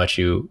that, or how much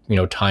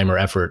time or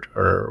effort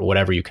or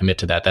whatever you commit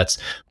to that, that's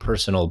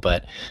personal.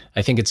 But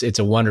I think it's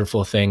a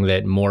wonderful thing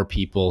that more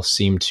people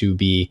seem to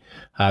be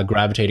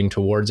gravitating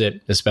towards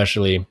it,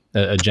 especially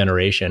a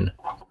generation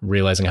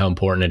realizing how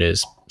important it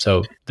is.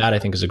 So that I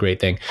think is a great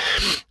thing.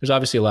 There's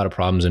obviously a lot of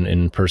problems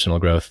in personal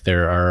growth.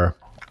 There are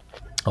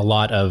a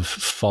lot of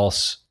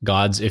false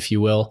gods, if you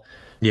will,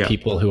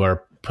 people who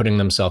are putting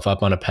themselves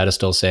up on a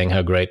pedestal saying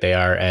how great they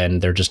are,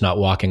 and they're just not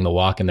walking the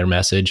walk in their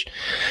message.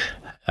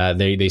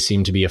 They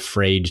seem to be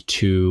afraid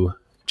to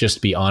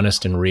just be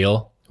honest and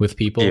real with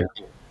people. Yeah.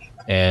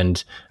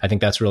 And I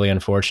think that's really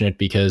unfortunate,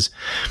 because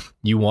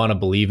you want to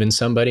believe in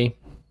somebody.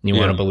 You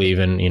want to believe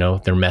in,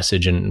 their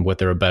message and what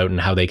they're about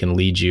and how they can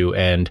lead you.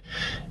 And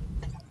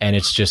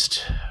it's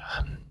just,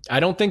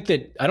 I don't think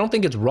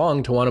it's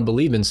wrong to want to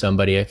believe in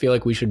somebody. I feel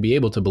like we should be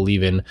able to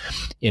believe in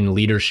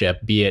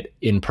leadership, be it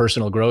in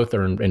personal growth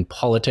or in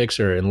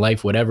politics or in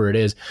life, whatever it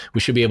is. We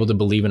should be able to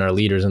believe in our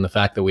leaders, and the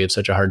fact that we have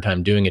such a hard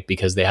time doing it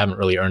because they haven't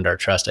really earned our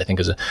trust, I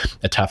think is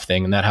a tough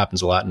thing. And that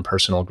happens a lot in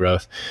personal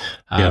growth.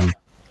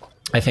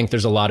 I think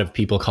there's a lot of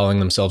people calling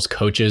themselves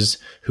coaches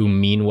who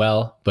mean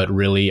well, but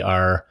really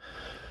are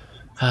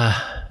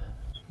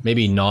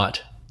maybe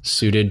not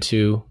suited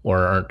to or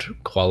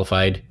aren't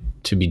qualified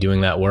to be doing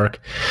that work.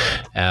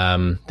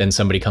 Then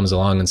somebody comes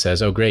along and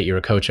says, "Oh, great, you're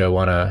a coach. I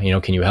want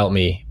to, can you help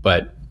me?"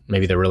 But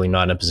maybe they're really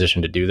not in a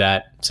position to do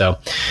that. So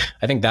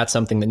I think that's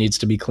something that needs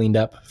to be cleaned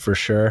up for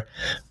sure.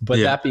 But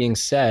that being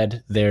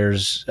said,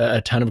 there's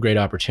a ton of great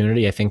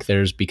opportunity. I think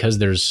because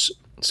there's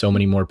so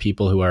many more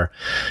people who are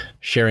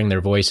sharing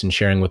their voice and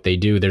sharing what they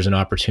do, there's an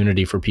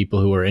opportunity for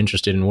people who are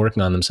interested in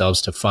working on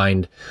themselves to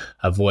find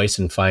a voice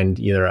and find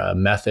either a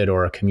method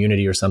or a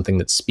community or something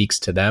that speaks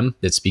to them,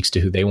 that speaks to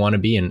who they want to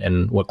be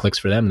and what clicks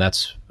for them.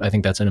 I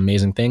think that's an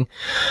amazing thing.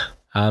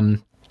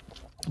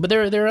 But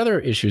there are other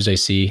issues I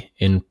see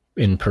in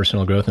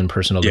personal growth and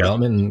personal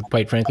development. And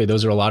quite frankly,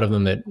 those are a lot of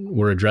them that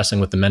we're addressing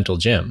with the mental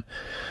gym.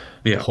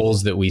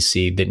 Holes that we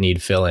see that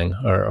need filling,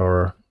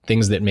 or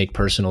things that make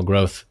personal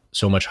growth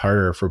so much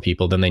harder for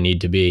people than they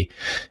need to be.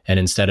 And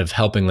instead of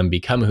helping them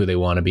become who they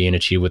want to be and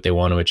achieve what they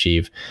want to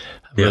achieve,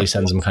 really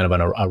sends them kind of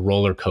on a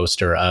roller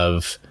coaster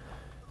of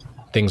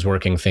things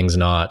working, things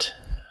not,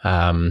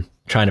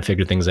 trying to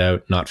figure things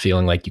out, not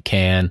feeling like you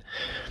can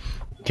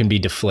be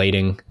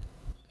deflating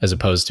as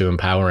opposed to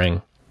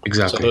empowering.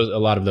 Exactly. So a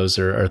lot of those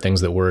are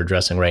things that we're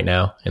addressing right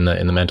now in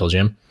the mental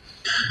gym.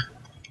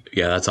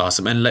 Yeah, that's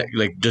awesome. And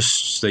like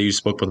just that you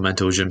spoke about the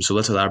mental gym, so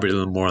let's elaborate a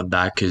little more on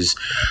that, because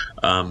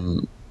I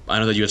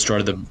know that you had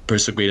started the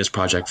Personal Greatness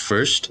Project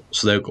first.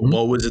 So like,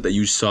 what was it that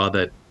you saw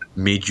that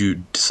made you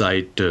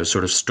decide to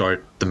sort of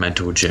start the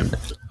mental gym?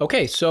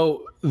 Okay,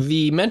 so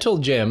the mental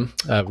gym,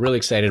 really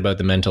excited about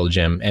the mental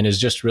gym, and is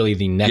just really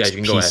the next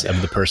piece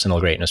of the Personal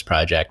Greatness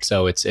Project.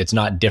 So it's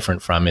not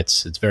different from,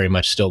 it's very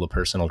much still the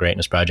Personal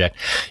Greatness Project.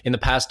 In the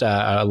past,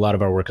 a lot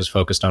of our work is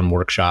focused on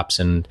workshops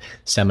and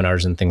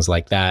seminars and things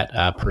like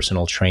that,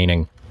 personal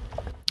training.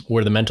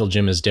 Where the mental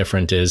gym is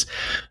different is,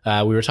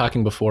 we were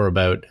talking before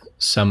about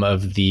some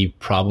of the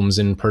problems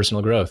in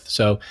personal growth.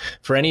 So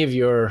for any of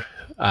your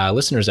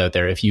listeners out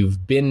there, if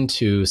you've been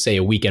to, say,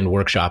 a weekend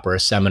workshop or a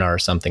seminar or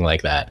something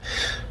like that,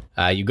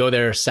 you go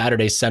there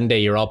Saturday,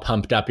 Sunday, you're all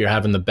pumped up, you're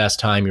having the best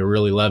time, you're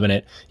really loving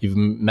it. You've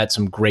met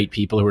some great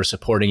people who are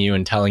supporting you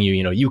and telling you,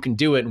 you can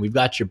do it and we've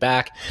got your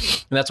back.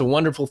 And that's a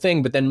wonderful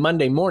thing. But then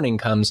Monday morning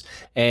comes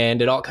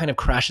and it all kind of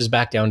crashes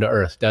back down to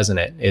earth, doesn't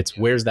it? It's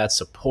where's that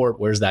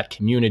support? Where's that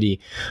community?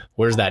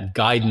 Where's that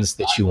guidance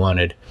that you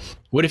wanted?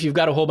 What if you've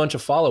got a whole bunch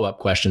of follow-up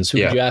questions? Who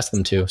would you ask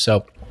them to?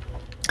 So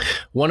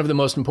one of the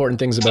most important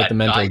things about the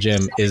mental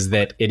gym is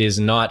that it is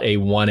not a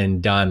one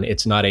and done.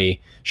 It's not a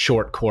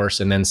short course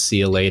and then see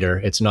you later.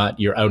 It's not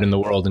you're out in the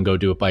world and go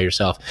do it by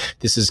yourself.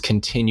 This is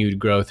continued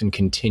growth and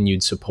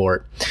continued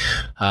support.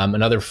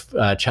 Another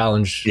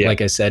challenge,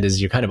 like I said, is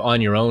you're kind of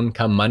on your own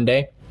come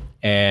Monday.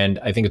 And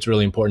I think it's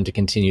really important to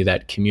continue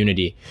that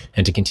community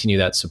and to continue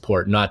that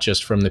support, not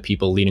just from the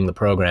people leading the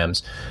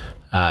programs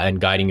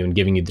and guiding you and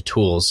giving you the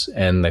tools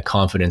and the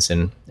confidence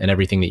and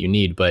everything that you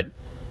need, but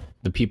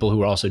the people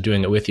who are also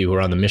doing it with you, who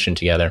are on the mission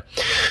together.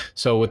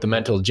 So what the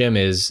mental gym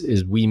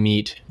is we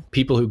meet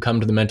people who come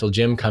to the mental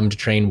gym, come to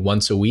train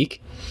once a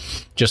week,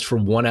 just for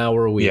 1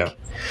 hour a week. Yeah.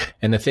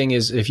 And the thing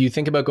is, if you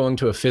think about going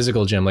to a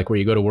physical gym, like where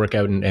you go to work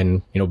out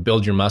and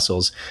build your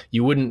muscles,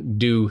 you wouldn't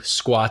do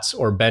squats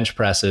or bench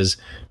presses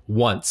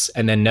once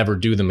and then never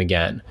do them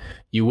again.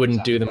 You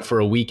wouldn't do them for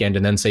a weekend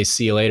and then say,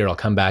 see you later, I'll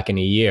come back in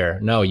a year.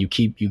 No, you've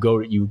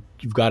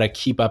got to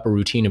keep up a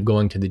routine of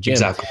going to the gym.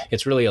 Exactly.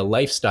 It's really a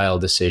lifestyle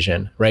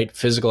decision, right?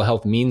 Physical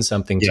health means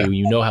something to you.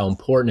 You know how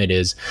important it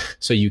is,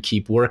 so you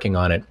keep working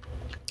on it.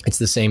 It's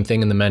the same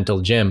thing in the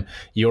mental gym.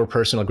 Your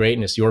personal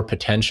greatness, your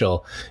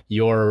potential,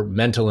 your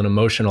mental and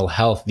emotional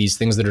health, these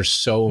things that are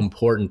so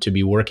important to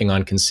be working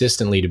on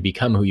consistently to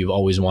become who you've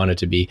always wanted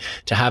to be,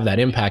 to have that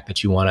impact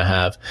that you want to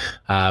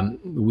have.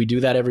 We do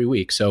that every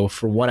week. So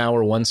for 1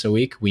 hour, once a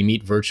week, we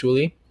meet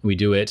virtually. We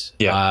do it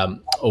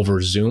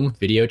over Zoom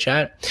video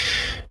chat.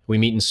 We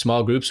meet in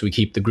small groups. We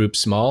keep the group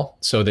small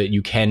so that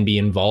you can be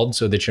involved,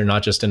 so that you're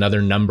not just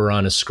another number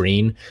on a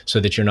screen, so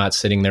that you're not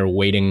sitting there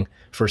waiting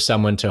for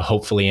someone to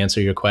hopefully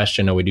answer your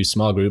question. No, we do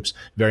small groups,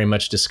 very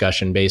much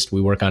discussion based.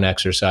 We work on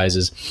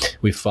exercises.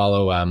 We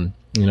follow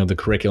the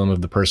curriculum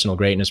of the Personal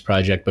Greatness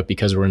Project, but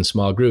because we're in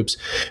small groups,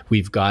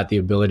 we've got the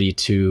ability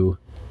to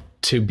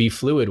be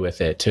fluid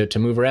with it, to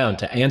move around,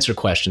 to answer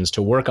questions,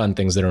 to work on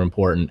things that are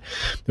important,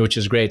 which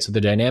is great. So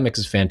the dynamic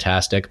is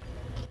fantastic.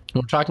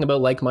 We're talking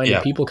about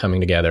like-minded people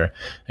coming together.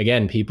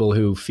 Again, people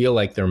who feel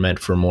like they're meant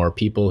for more,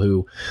 people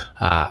who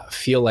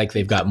feel like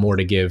they've got more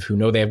to give, who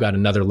know they've got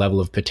another level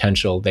of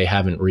potential they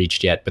haven't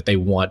reached yet, but they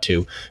want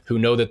to, who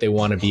know that they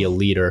want to be a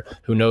leader,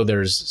 who know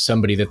there's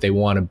somebody that they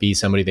want to be,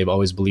 somebody they've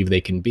always believed they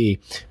can be.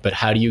 But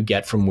how do you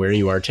get from where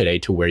you are today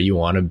to where you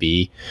want to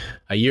be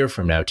a year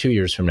from now, 2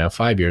 years from now,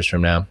 5 years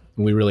from now?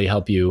 We really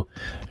help you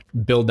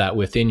build that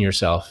within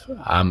yourself.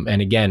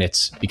 And again,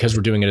 it's because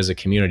we're doing it as a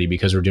community,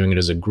 because we're doing it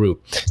as a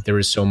group. There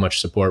is so much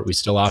support. We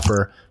still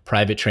offer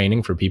private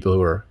training for people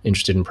who are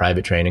interested in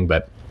private training,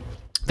 but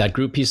that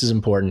group piece is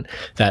important.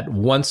 That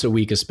once a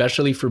week,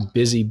 especially for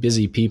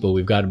busy people,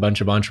 we've got a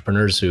bunch of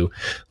entrepreneurs who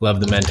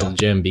love the mental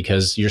gym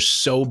because you're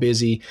so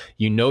busy.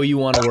 You know you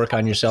want to work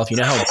on yourself. You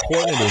know how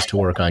important it is to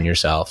work on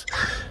yourself.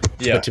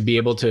 Yeah. But to be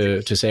able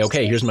to say,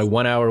 okay, here's my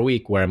 1 hour a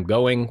week where I'm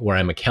going, where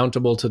I'm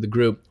accountable to the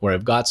group, where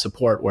I've got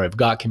support, where I've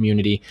got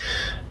community,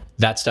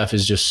 that stuff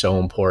is just so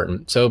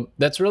important. So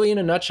that's really in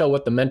a nutshell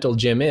what the mental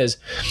gym is.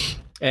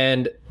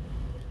 And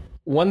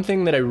one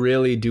thing that I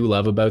really do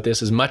love about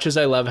this, as much as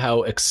I love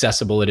how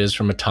accessible it is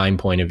from a time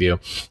point of view,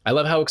 I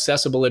love how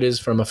accessible it is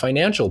from a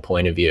financial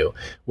point of view,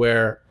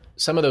 where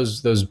some of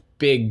those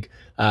big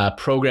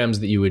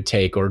programs that you would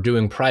take or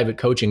doing private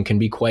coaching can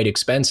be quite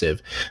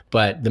expensive,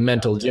 but the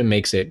mental gym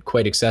makes it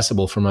quite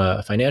accessible from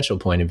a financial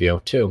point of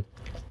view too.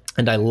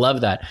 And I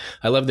love that.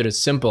 I love that it's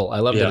simple. I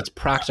love that it's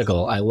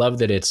practical. I love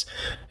that it's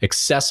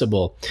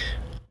accessible.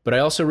 But I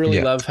also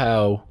really love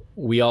how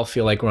we all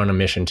feel like we're on a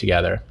mission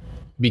together,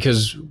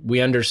 because we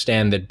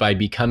understand that by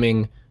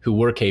becoming who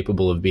we're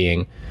capable of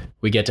being,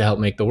 we get to help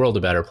make the world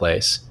a better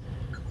place.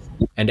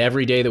 And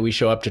every day that we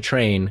show up to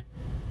train,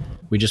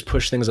 we just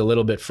push things a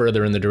little bit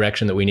further in the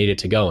direction that we need it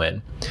to go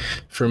in.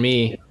 For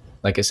me,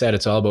 like I said,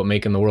 it's all about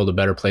making the world a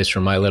better place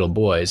for my little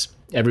boys.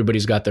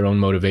 Everybody's got their own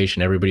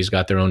motivation. Everybody's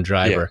got their own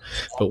driver,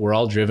 but we're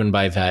all driven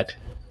by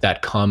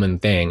that common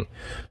thing.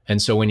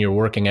 And so when you're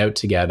working out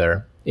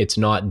together, it's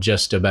not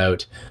just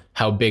about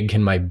how big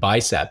can my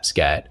biceps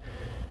get.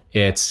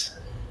 It's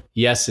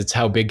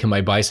how big can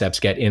my biceps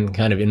get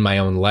in my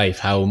own life?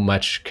 How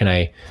much can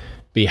I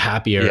be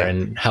happier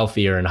and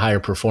healthier and higher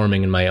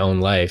performing in my own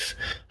life?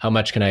 How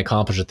much can I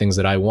accomplish the things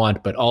that I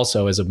want? But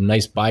also, as a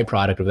nice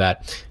byproduct of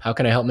that, how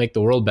can I help make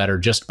the world better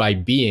just by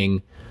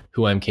being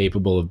who I'm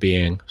capable of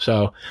being?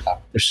 So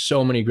there's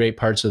so many great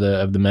parts of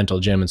the mental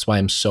gym. It's why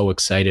I'm so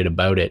excited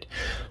about it.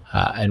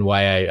 And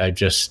why I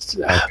don't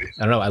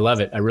know. I love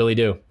it. I really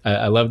do.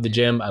 I love the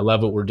gym. I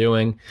love what we're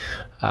doing.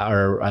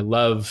 I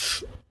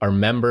love our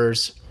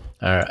members.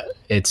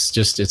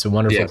 It's a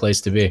wonderful place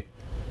to be.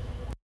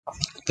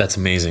 That's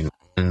amazing.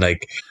 And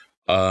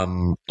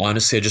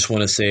honestly, I just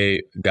want to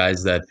say,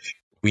 guys, that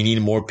we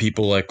need more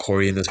people like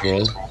Corey in this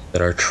world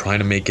that are trying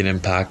to make an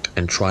impact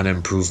and trying to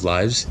improve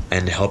lives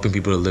and helping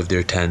people to live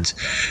their tens.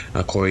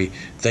 Corey,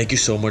 thank you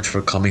so much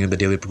for coming on the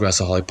Daily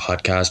Progressaholic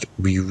podcast.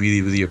 We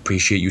really, really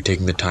appreciate you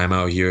taking the time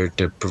out here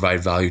to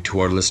provide value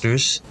to our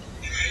listeners.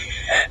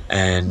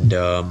 And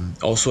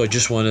also, I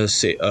just want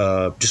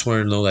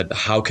to know that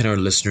how can our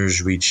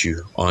listeners reach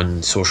you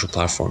on social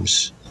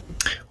platforms?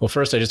 Well,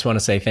 first, I just want to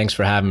say thanks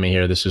for having me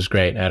here. This was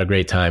great. I had a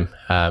great time.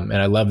 And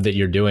I love that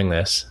you're doing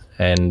this.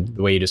 And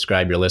the way you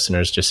describe your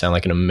listeners just sound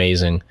like an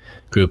amazing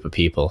group of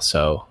people.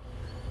 So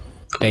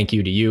thank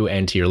you to you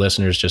and to your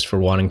listeners just for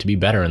wanting to be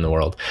better in the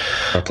world.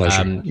 Our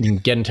pleasure. You can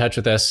get in touch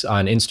with us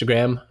on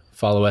Instagram.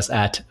 Follow us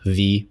at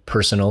The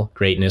Personal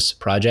Greatness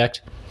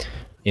Project.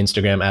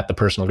 Instagram at The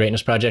Personal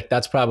Greatness Project.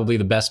 That's probably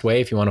the best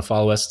way if you want to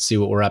follow us, see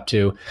what we're up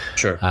to.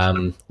 Sure.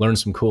 Learn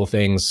some cool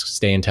things,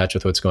 stay in touch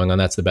with what's going on.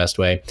 That's the best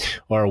way.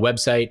 Or our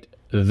website,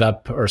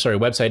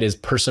 website is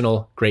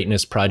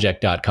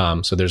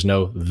personalgreatnessproject.com. So there's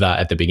no the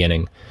at the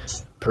beginning.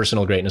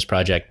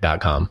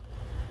 personalgreatnessproject.com.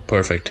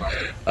 Perfect.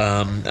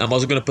 I'm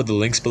also going to put the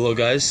links below,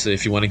 guys. So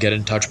if you want to get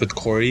in touch with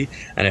Corey,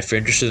 and if you're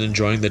interested in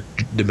joining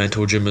the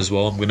mental gym as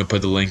well, I'm going to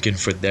put the link in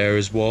for there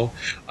as well.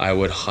 I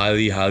would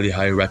highly, highly,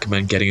 highly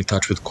recommend getting in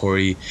touch with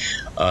Corey.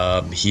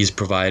 He's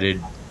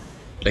provided,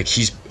 in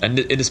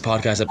this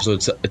podcast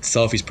episode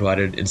itself, he's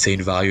provided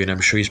insane value, and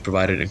I'm sure he's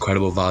provided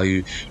incredible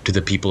value to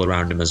the people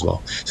around him as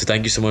well. So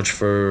thank you so much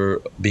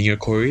for being here,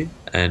 Corey,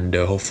 and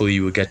hopefully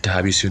we will get to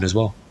have you soon as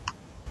well.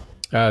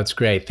 Oh, it's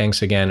great.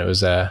 Thanks again. It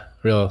was a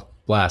real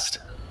blast.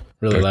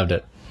 Really loved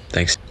it.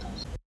 Thanks.